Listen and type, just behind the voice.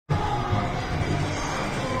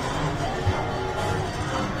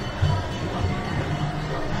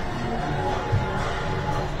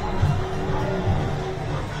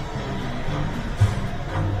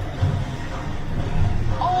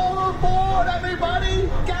Everybody,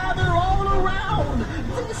 gather all around.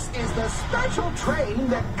 This is the special train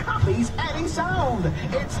that copies any sound.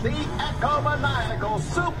 It's the echo-maniacal,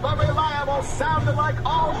 super reliable, sounding like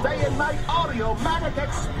all day and night Audiomatic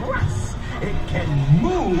Express. It can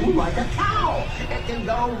moo like a cow. It can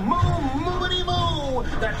go moo, moody moo.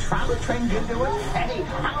 The trolley train can do it. Hey,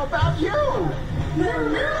 how about you? Moo,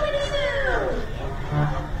 moody moo.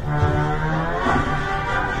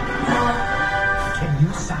 Can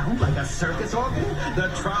you sound like a circus organ? The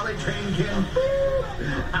trolley train can boo.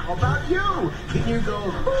 How about you? Can you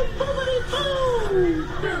go boo, boobity boo?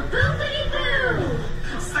 Boo, boobity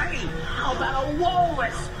boo. Say, how about a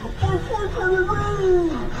walrus?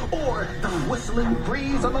 Or the whistling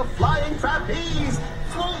breeze on the flying trapeze?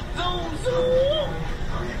 Zoom, zoom, zoom.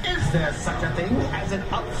 Is there such a thing as an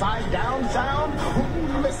upside-down sound?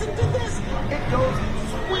 Listen to this. It goes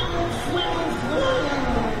swing, swing, swing.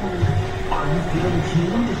 Are you feeling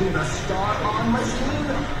keen to hear the star-on machine?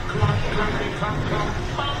 Clunk, clunkety, clunk, clunk,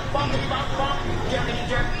 bump, bumpity, bump, bump, jerky,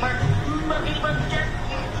 jerk, burp, boogie, bug, jerk.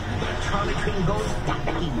 The trolley train goes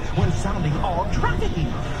tacky when sounding all trafficy.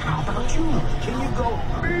 How about you? Can you go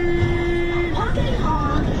beep? Honkity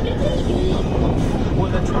honk,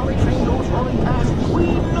 when the trolley train goes rolling past, we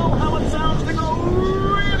know how it sounds to go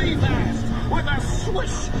really fast with a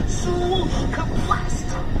swish, swoosh, kablast.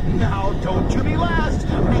 Now don't you be last.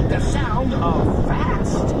 Make the sound of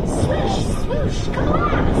fast. Swish, swoosh,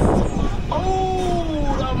 kablast.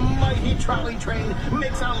 Oh, the mighty trolley train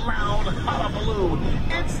makes a loud hullabaloo.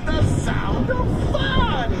 It's the sound of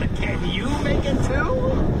fun. Can you make it too?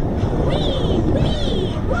 Wee,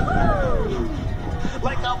 wee, woohoo!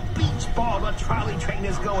 Like a beach ball, the trolley train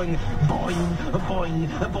is going boing, boing,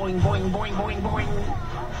 boing, boing, boing, boing, boing.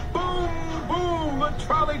 Boom, boom, the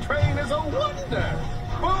trolley train is a wonder.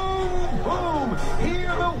 Boom, boom,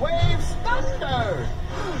 hear the waves thunder.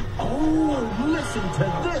 Oh, listen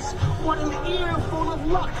to this. What an earful of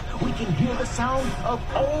luck. We can hear the sound of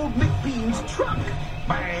old McBean's truck.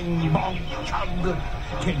 Bang, bong, chug.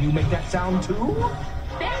 Can you make that sound too?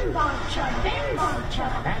 Bang, bong, chug, bang, bong,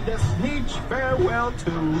 chug. And a sneech farewell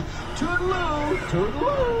to toodaloo,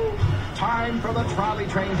 toodaloo. Time for the trolley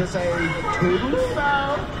train to say toodaloo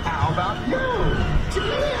now. How about you?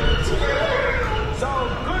 Toodaloo, toodaloo. So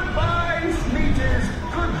goodbye, sneeches.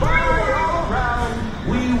 Goodbye all around.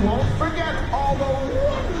 We won't forget all the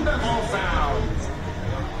wonderful sounds.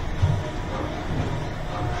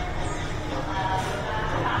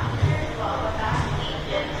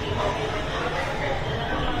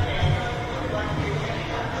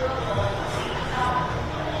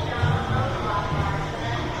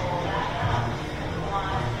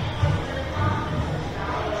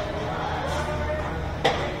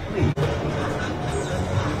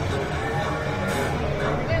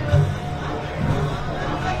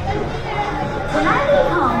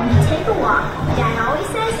 Dad always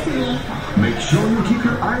says to me, make sure you keep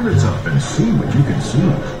your eyelids up and see what you can see.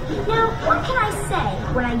 Now, what can I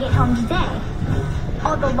say when I get home today?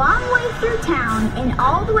 All the long way through town and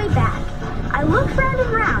all the way back, I look round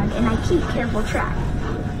and round and I keep careful track.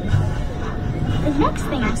 The next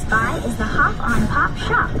thing I spy is the Hop on Pop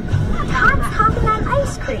shop. Todd's hopping on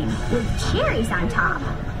ice cream with cherries on top.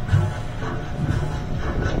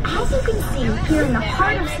 As you can see, here in the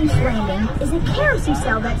heart of Seuss Landing is a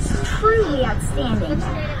carousel that's truly outstanding.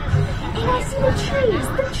 And I see the trees,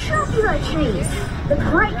 the truckula trees, the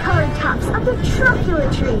bright colored tops of the truckula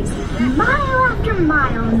trees, mile after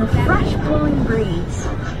mile in the fresh blowing breeze.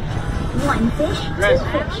 One fish, two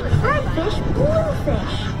fish, red fish, blue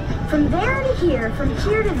fish. From there to here, from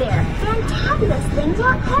here to there, fantabulous things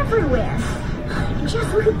are everywhere.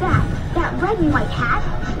 Just look at that red and white hat.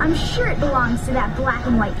 I'm sure it belongs to that black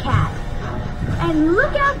and white cat. And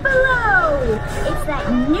look out below! It's that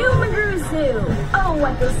new McGrew Zoo. Oh,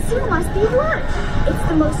 what this zoo must be worth. It's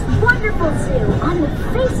the most wonderful zoo on the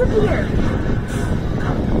face of the earth.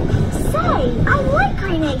 Say, I like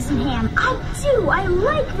green eggs and ham. I do. I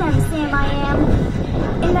like them, Sam, I am.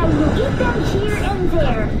 And I will eat them here and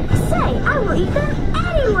there. Say, I will eat them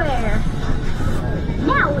anywhere.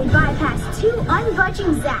 Now we bypass two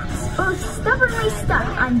unbudging zaps, both stubbornly stuck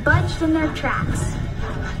unbudged in their tracks.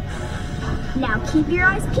 Now keep your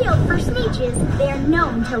eyes peeled for sneeches. They are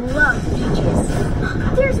known to love beaches.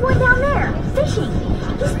 There's one down there, fishing.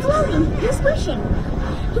 He's floating, he's wishing.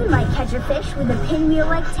 He might catch a fish with a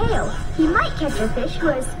pinwheel-like tail. He might catch a fish who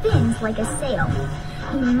has fins like a sail.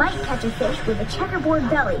 He might catch a fish with a checkerboard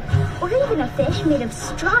belly, or even a fish made of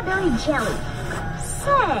strawberry jelly.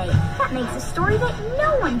 Say, that makes a story that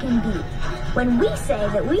no one can beat when we say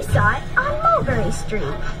that we saw it on Mulberry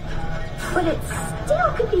Street. But it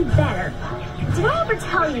still could be better. Did I ever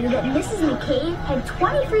tell you that Mrs. McCabe had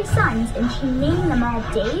 23 sons and she named them all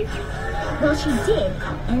Dave? Well, she did,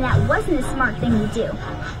 and that wasn't a smart thing to do.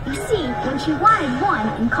 You see, when she wanted one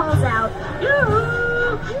and calls out,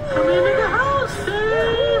 "Yoo-hoo! Come into the house,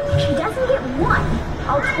 Dave!" she doesn't get one.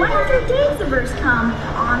 All 23 Daves of hers come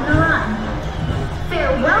on the run.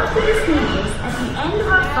 Farewell to the sneakers at the end of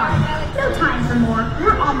our fun. No time for more,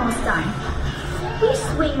 we're almost done. We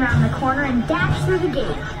swing round the corner and dash through the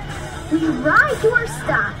gate. We ride to our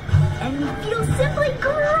stop, and we feel simply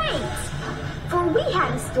great. For we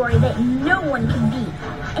had a story that no one can beat,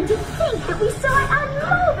 and to think that we saw it on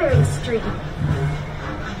Mulberry Street.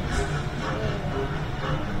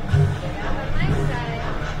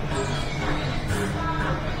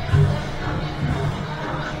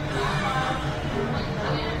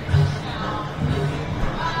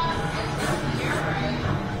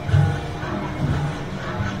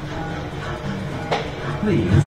 Please.